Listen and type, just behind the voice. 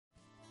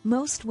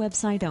Most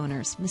website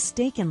owners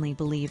mistakenly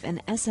believe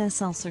an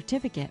SSL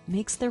certificate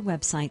makes their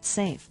website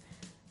safe.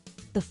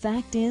 The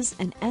fact is,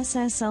 an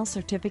SSL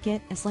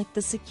certificate is like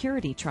the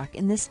security truck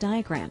in this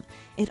diagram.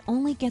 It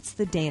only gets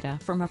the data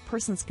from a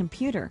person's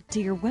computer to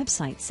your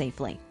website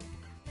safely.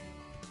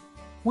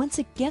 Once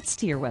it gets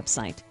to your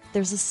website,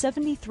 there's a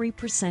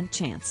 73%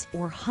 chance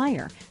or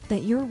higher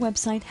that your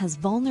website has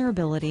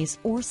vulnerabilities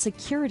or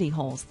security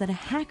holes that a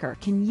hacker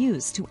can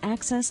use to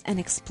access and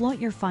exploit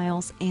your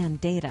files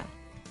and data.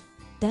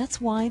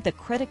 That's why the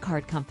credit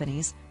card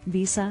companies,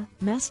 Visa,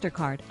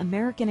 MasterCard,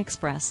 American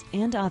Express,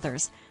 and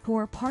others who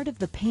are part of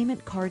the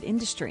payment card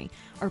industry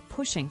are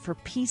pushing for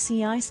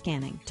PCI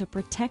scanning to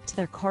protect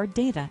their card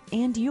data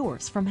and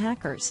yours from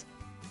hackers.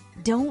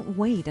 Don't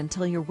wait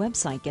until your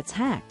website gets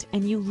hacked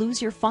and you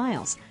lose your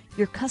files,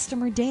 your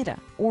customer data,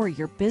 or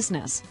your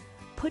business.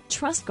 Put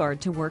TrustGuard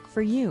to work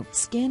for you,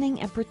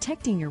 scanning and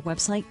protecting your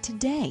website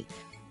today.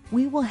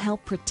 We will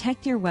help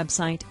protect your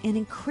website and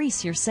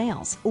increase your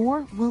sales,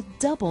 or we'll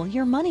double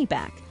your money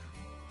back.